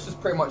market. This was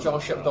pretty much all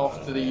shipped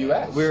off to the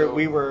US.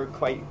 We were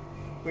quite.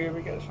 Where did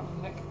we get this from,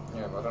 Nick?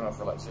 Yeah, but I don't know if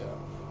we're allowed to say that.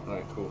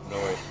 Alright, cool. No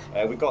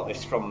worries. We got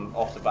this from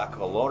off the back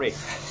of a lorry,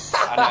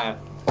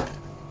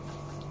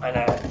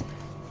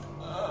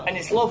 and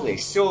it's lovely.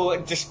 So,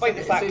 despite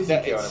the fact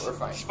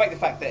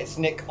that it's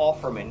Nick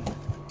Offerman,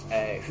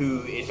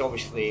 who is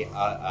obviously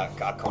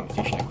a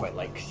conversation I quite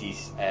like because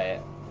he's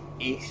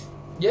ace.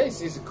 Yeah,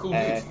 he's a cool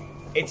dude.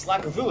 It's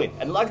Lagavulin,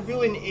 and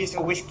Lagavulin is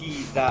a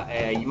whiskey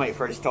that you might have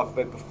heard us talk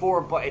about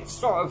before, but it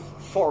sort of,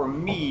 for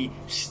me,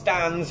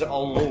 stands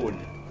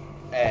alone.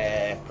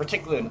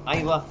 Particularly in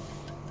Isla,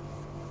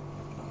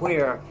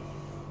 where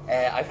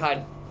I've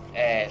had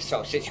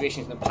sort of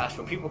situations in the past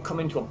where people come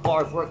into a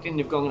bar I've worked in,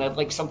 they've gone, I'd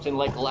like something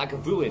like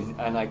Lagavulin,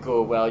 and I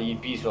go, well,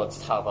 you'd be as well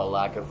to have a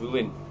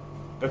Lagavulin,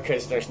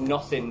 because there's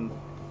nothing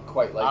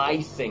quite like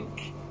I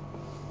think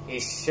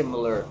is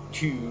similar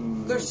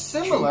to. They're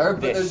similar,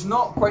 but there's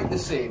not quite the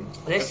same.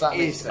 This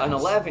is an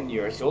 11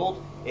 years old.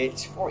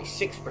 It's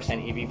 46%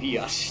 ABV.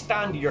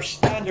 Your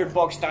standard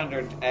bog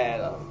standard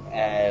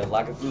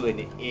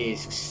Lagavulin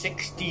is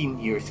 16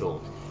 years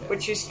old,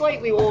 which is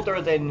slightly older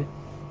than,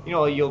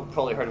 you'll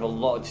probably heard of a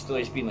lot of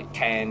distilleries being like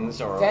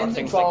 10s or 10s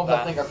and 12s. Like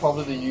that. I think are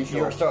probably the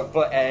usual.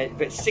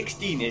 But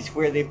 16 is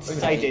where they've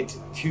decided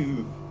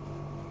to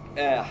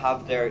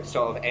have their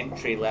sort of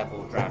entry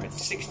level dram.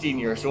 It's 16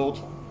 years old.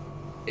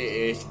 It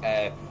is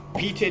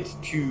peated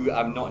to.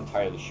 I'm not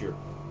entirely sure.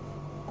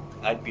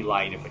 I'd be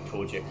lying if I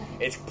told you.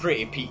 It's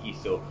pretty peaty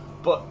though,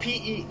 but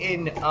peaty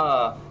in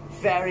a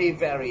very,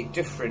 very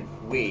different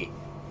way.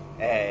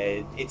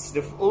 It's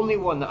the only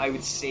one that I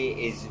would say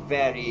is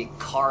very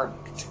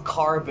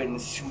carbon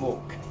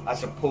smoke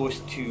as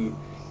opposed to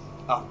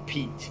a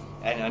peat.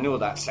 And I know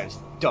that sounds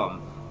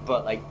dumb,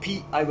 but like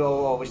peat, I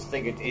will always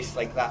think it's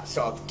like that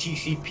sort of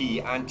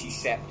TCP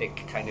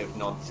antiseptic kind of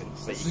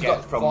nonsense that you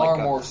get from far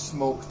like more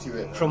smoke to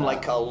it from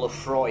like a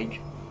Lefroy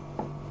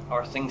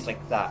or things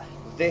like that.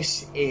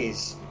 This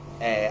is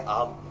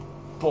a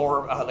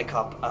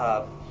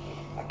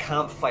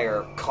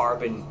campfire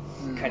carbon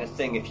kind of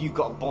thing. If you've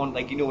got a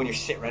when you're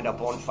sitting around a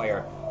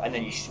bonfire and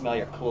then you smell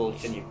your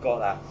clothes and you've got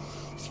that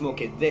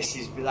smoky,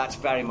 that's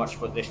very much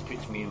what this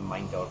puts me in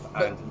mind of,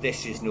 and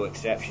this is no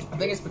exception. I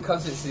think it's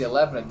because it's the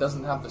 11, it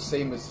doesn't have the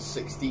same as the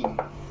 16.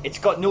 It's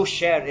got no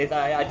sherry.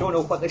 I don't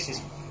know what this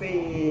is.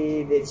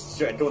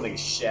 I don't think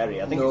it's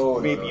sherry. I think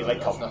it's maybe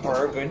like a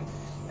bourbon.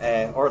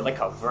 Or like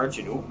a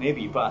virgin oak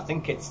maybe, but I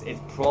think it's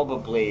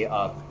probably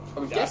a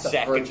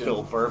second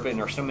fill bourbon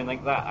or something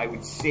like that, I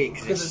would say,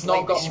 because it's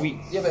not got sweet.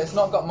 Yeah, but it's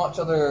not got much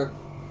other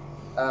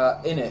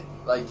in it.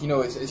 Like,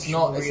 it's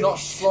not really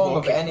strong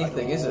of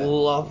anything, is it? I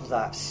love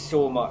that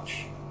so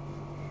much.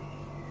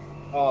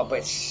 Oh, but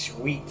it's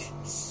sweet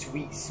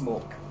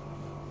smoke.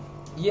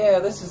 Yeah,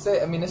 this is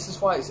it. I mean, this is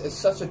why it's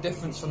such a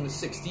difference from the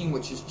 16,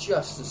 which is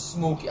just as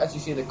smoky, as you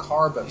say, the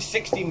carbon. The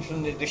 16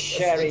 from the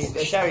sherry,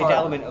 the sherry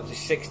element of the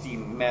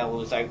 16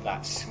 mellows out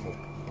that smoke,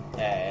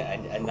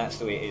 and that's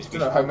the way it is. I don't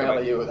know how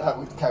mellow that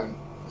would count.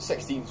 The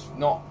 16's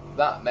not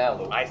that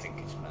mellow. I think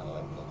it's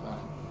mellow.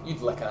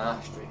 You'd lick an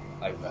ashtray.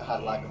 I've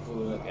had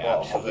Lagavulin at the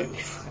bottom absolutely.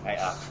 I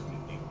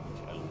absolutely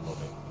would. I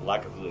love it.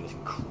 Lagavulin is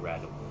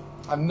incredible.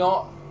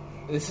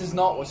 This is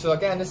not. So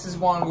again, this is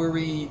one where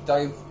we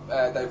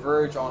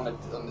diverge on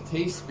the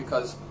taste,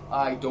 because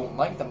I don't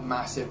like the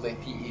massively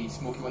peaty,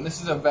 smoky one.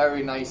 This is a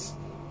very nice,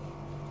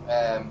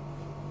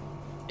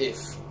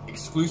 if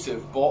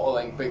exclusive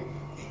bottling, but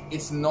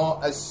it's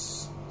not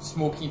as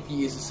smoky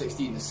peat is a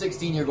 16. The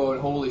 16 you're going,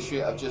 holy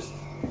shit, I've just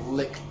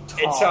licked tar.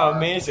 It's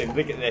amazing.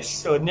 Look at this.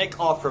 So Nick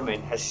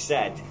Offerman has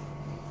said,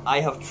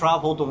 I have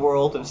travelled the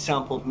world and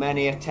sampled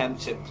many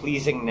attempts at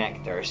pleasing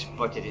nectars,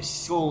 but it is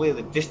solely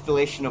the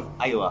distillation of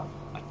Islay,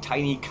 a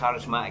tiny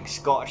charismatic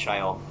Scottish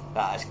ale,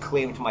 that has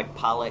claimed my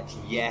palate,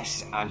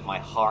 yes, and my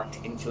heart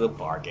into the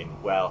bargain.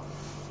 Well,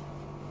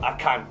 I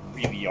can't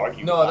really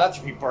argue with that,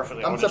 to be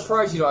perfectly honest. I'm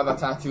surprised you don't have a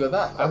tattoo of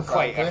that. I'm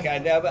quite.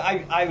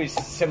 I was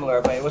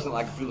similar, but it wasn't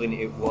Lagavulin,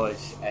 it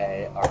was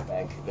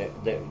Ardbeg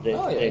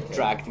that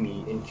dragged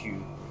me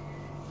into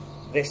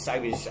this. I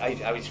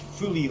was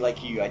fully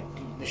like you.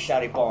 The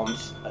sherry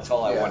bombs, that's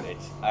all I wanted.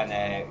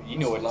 And you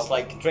know, it's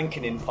like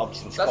drinking in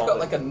pubs in Scotland. That's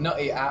got like a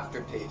nutty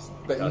aftertaste,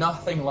 but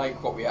nothing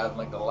like what we had in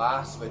like the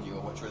last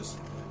video, which was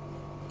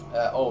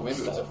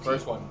maybe it was the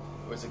first one.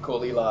 It was the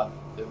Colila,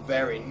 the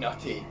very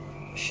nutty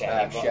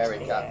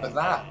sherry cap. But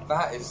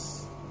that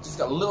is just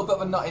got a little bit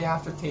of a nutty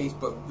aftertaste,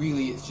 but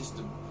really it's just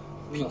a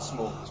clean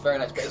smoke. It's very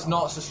nice, but it's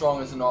not so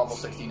strong as the normal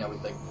 16, I would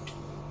think.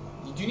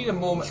 You do need a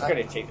moment. I'm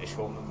going to take this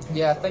home.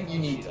 Yeah, I think you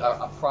need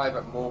a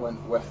private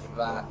moment with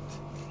that.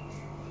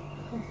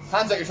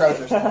 Hands out your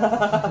trousers. It's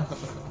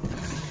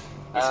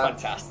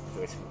fantastic.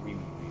 So it's really,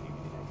 really,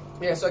 really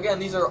nice. Yeah, so again,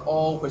 these are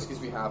all whiskies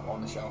we have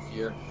on the shelf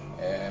here.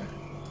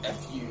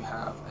 If you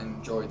have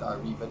enjoyed our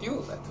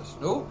video, let us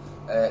know.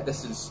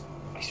 This is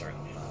I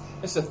certainly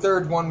have. This is the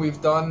third one we've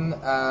done.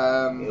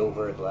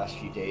 Over the last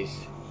few days.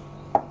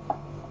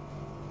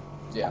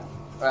 Yeah.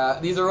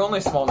 These are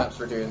only small nips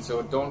we're doing,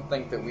 so don't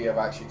think that we have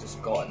actually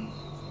just gotten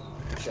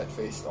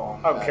shit-faced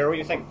on. I don't care what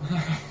you think.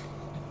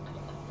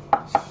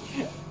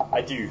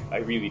 I do. I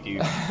really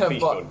do.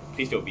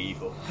 Please don't be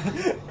evil.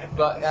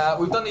 But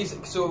we've done these,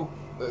 so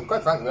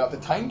quite frankly, we don't have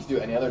the time to do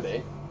it any other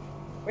day.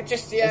 But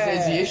just,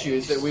 It's the issue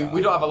is that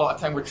we don't have a lot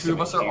of time where two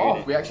of us are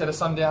off. We actually had a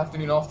Sunday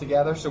afternoon off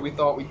together, so we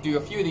thought we'd do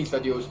a few of these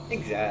videos.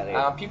 Exactly.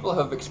 People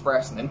have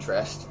expressed an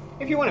interest.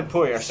 If you want to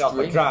pour yourself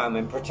a dram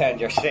and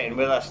pretend you're sitting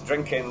with us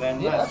drinking,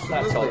 then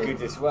that's all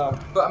good as well.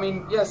 But I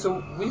mean, yeah,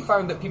 so we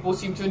found that people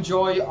seem to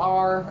enjoy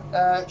our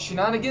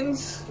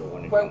shenanigans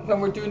when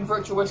we're doing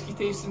virtual whiskey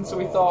tasting, so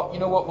we thought, you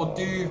know what, we'll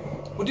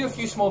do a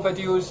few small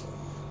videos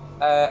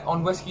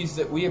on whiskies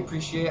that we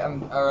appreciate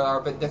and are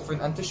a bit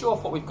different, and to show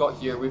off what we've got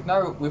here.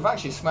 We've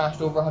actually smashed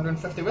over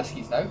 150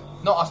 whiskies now.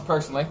 Not us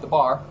personally, the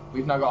bar.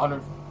 We've now got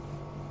 100.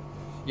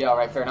 Yeah, all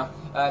right, fair enough.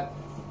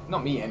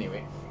 Not me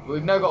anyway.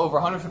 We've now got over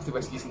 150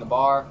 whiskies in the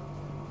bar,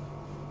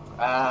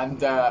 and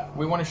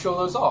we want to show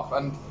those off.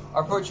 And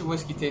our virtual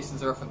whiskey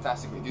tastings are a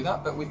fantastic way to do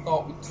that. But we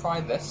thought we'd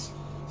try this,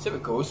 see how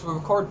it goes. So we'll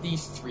record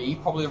these three,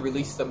 probably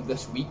release them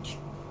this week,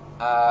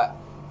 a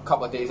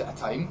couple of days at a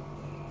time.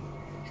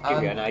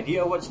 Give you an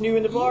idea of what's new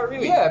in the bar,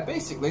 really. Yeah,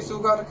 basically. So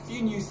we've got a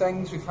few new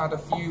things, we've had a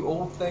few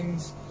old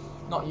things.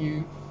 Not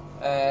you.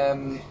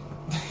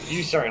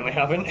 You certainly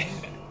haven't.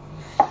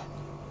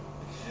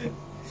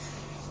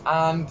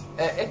 And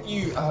if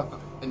you have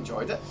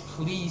enjoyed it,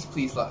 please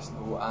let us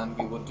know, and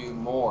we will do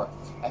more.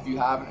 If you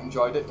haven't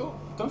enjoyed it,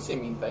 don't say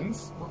mean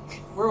things.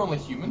 We're only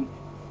human.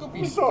 Don't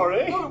be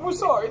sorry. No, we're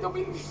sorry. Don't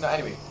be. No,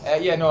 anyway.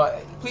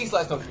 Please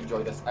let us know if you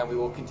enjoyed this, and we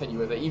will continue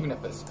with it. Even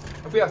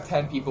if we have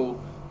 10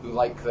 people who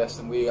like this,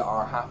 and we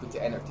are happy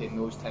to entertain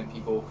those 10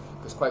 people,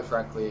 because quite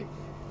frankly,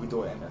 we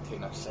don't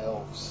entertain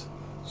ourselves.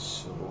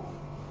 So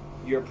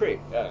you're pretty.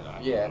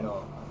 Yeah,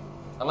 no.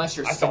 Unless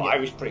you're. I thought I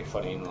was pretty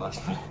funny in the last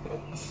one.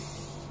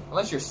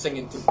 Unless you're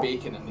singing to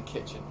Bacon in the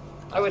kitchen.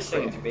 I was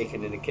singing to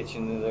Bacon in the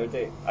kitchen the other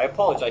day. I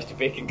apologise to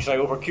Bacon because I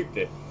overcooked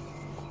it.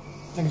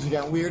 Things are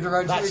getting weird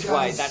around here,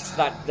 guys.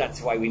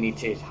 That's why we need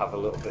to have a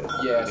little bit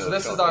of, so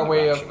this is our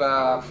way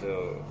of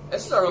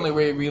this is our only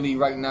way really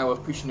right now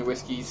of pushing the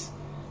whiskies,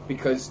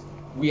 because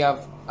we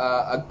have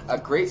a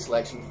great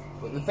selection.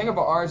 But the thing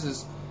about ours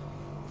is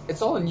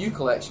it's all a new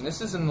collection. This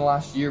is in the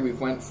last year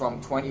we've went from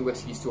 20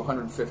 whiskies to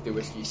 150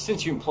 whiskies.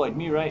 Since you employed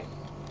me, right?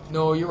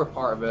 No, you were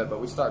part of it, but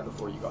we started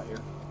before you got here.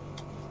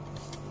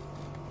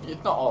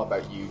 It's not all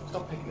about you.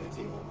 Stop picking at the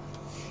table.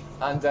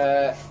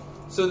 And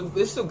so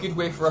this is a good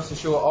way for us to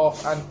show it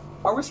off. And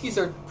our whiskies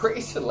are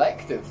pretty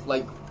selective.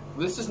 Like,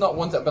 this is not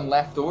ones that have been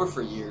left over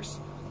for years.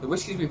 The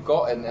whiskies we've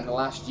got in the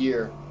last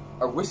year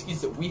are whiskies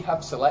that we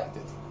have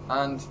selected.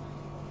 And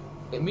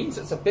it means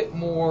it's a bit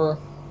more...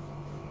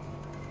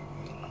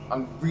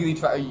 I'm really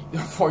trying to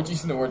avoid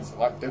using the word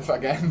selective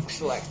again.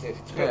 Selective.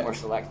 It's a bit more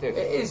selective.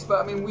 It is,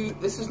 but I mean,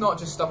 this is not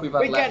just stuff we've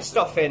had left. We get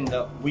stuff in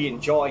that we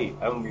enjoy,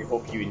 and we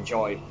hope you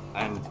enjoy,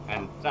 and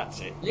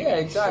that's it. Yeah,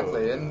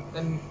 exactly. So.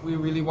 And we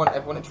really want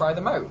everyone to try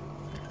them out.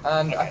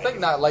 And I think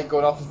that light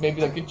going off is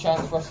maybe a good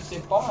chance for us to say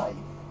bye.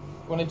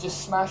 We want to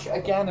just smash it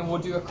again, and we'll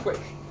do a quick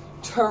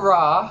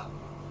ta-ra.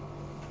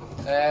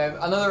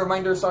 Another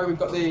reminder, sorry, we've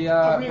got the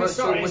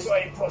virtual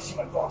whiskey. Pushing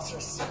my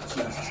boxers.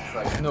 Jesus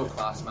Christ, no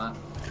class, man.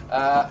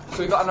 So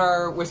we've got on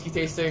our whiskey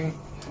tasting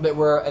that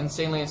we're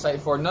insanely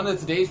excited for. None of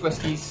today's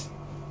whiskies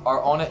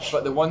are on it,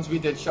 but the ones we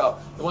did, the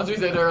ones we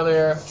did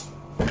earlier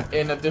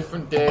in a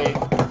different day.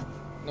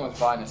 No one's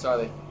buying this, are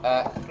they?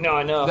 No,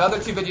 I know. The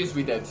other two videos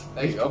we did.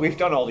 There you go. We've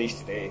done all these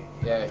today.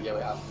 Yeah, we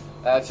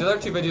have. So the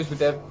other two videos we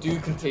did do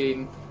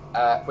contain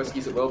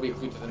whiskies that will be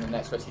included in the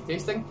next whiskey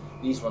tasting.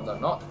 These ones are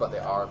not, but they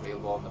are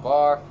available on the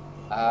bar.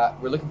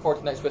 We're looking forward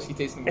to the next whiskey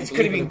tasting. It's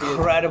going to be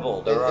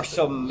incredible. There are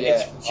some.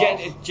 Yeah.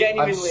 Genuinely,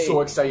 I'm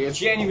so excited.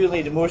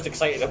 Genuinely, the most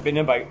excited I've been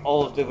about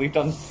all of the we've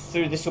done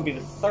through. This will be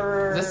the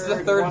third. This is the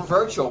third one.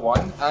 virtual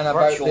one, and Virtual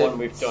about the one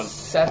we've done.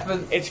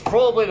 7th. It's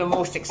probably the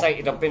most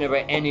excited I've been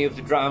about any of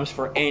the drams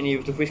for any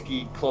of the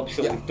whiskey clubs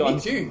that we've done.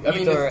 Me too. I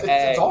mean,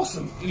 it's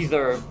awesome.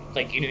 Either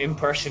like in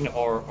person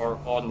or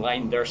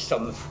online. There's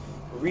some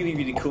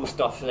really cool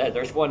stuff there.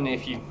 There's one,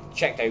 if you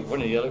checked out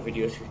one of the other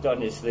videos we've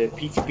done, is the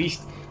Pizza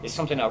Beast. It's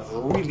something I've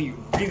really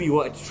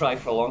wanted to try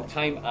for a long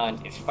time,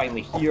 and it's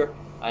finally here,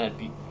 and it'd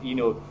be,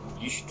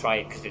 you should try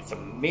it because it's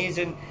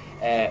amazing.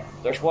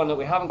 There's one that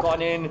we haven't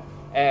gotten in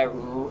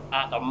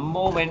at the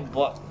moment,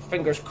 but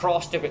fingers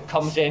crossed if it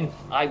comes in,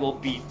 I will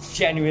be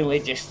genuinely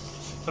just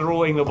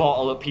throwing the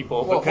bottle at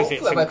people because it's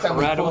incredible. By the time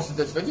we posted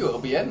this video, it'll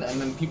be in, and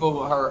then people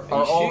are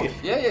all...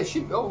 Yeah,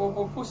 shoot. Oh,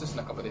 we'll post this in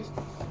a couple of days.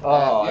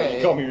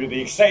 You got me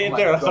really excited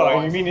there. I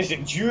thought, you mean, is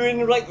it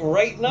during, like,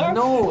 right now?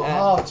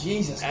 No,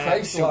 Jesus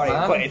Christ, sorry,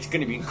 man. But it's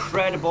going to be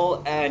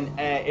incredible, and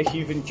if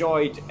you've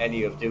enjoyed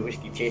any of the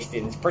whiskey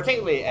tastings,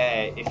 particularly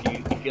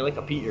if you like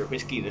a peater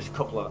whiskey, there's a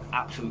couple of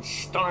absolute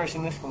stunners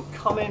in this one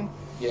coming.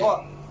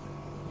 So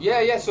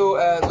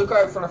look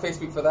out on our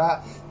Facebook for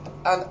that,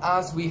 and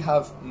as we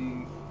have...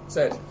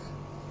 said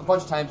a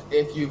bunch of times,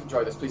 if you've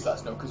enjoyed this, please let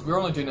us know, because we're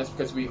only doing this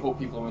because we hope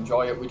people will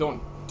enjoy it. We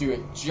don't do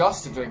it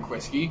just to drink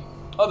whiskey,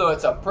 although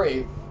it's a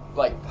pretty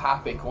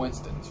happy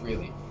coincidence,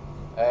 really.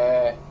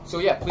 So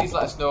yeah, please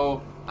let us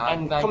know,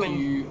 and thank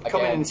you again.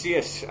 Come in and see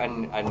us,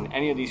 and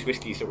any of these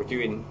whiskies that we're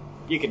doing,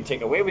 you can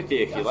take away with you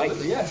if you like.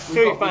 Yeah. So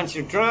if you fancy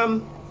a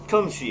dram,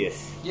 come see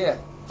us. Yeah,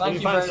 thank you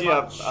very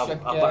much. A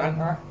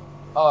banner?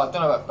 Oh, I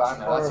don't know about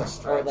banner. That's a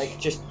stretch. Or like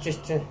just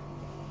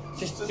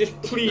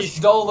please,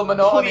 just dull the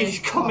monotony. Please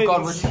come in.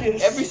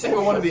 Every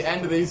single one of the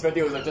end of these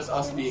videos are just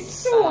us being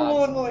so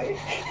lonely.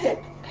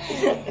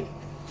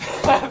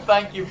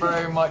 Thank you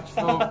very much,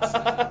 folks.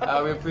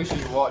 We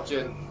appreciate you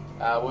watching.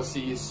 We'll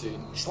see you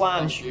soon.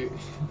 Slange.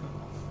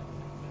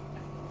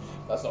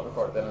 That's not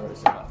recorded then. I've already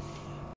seen that.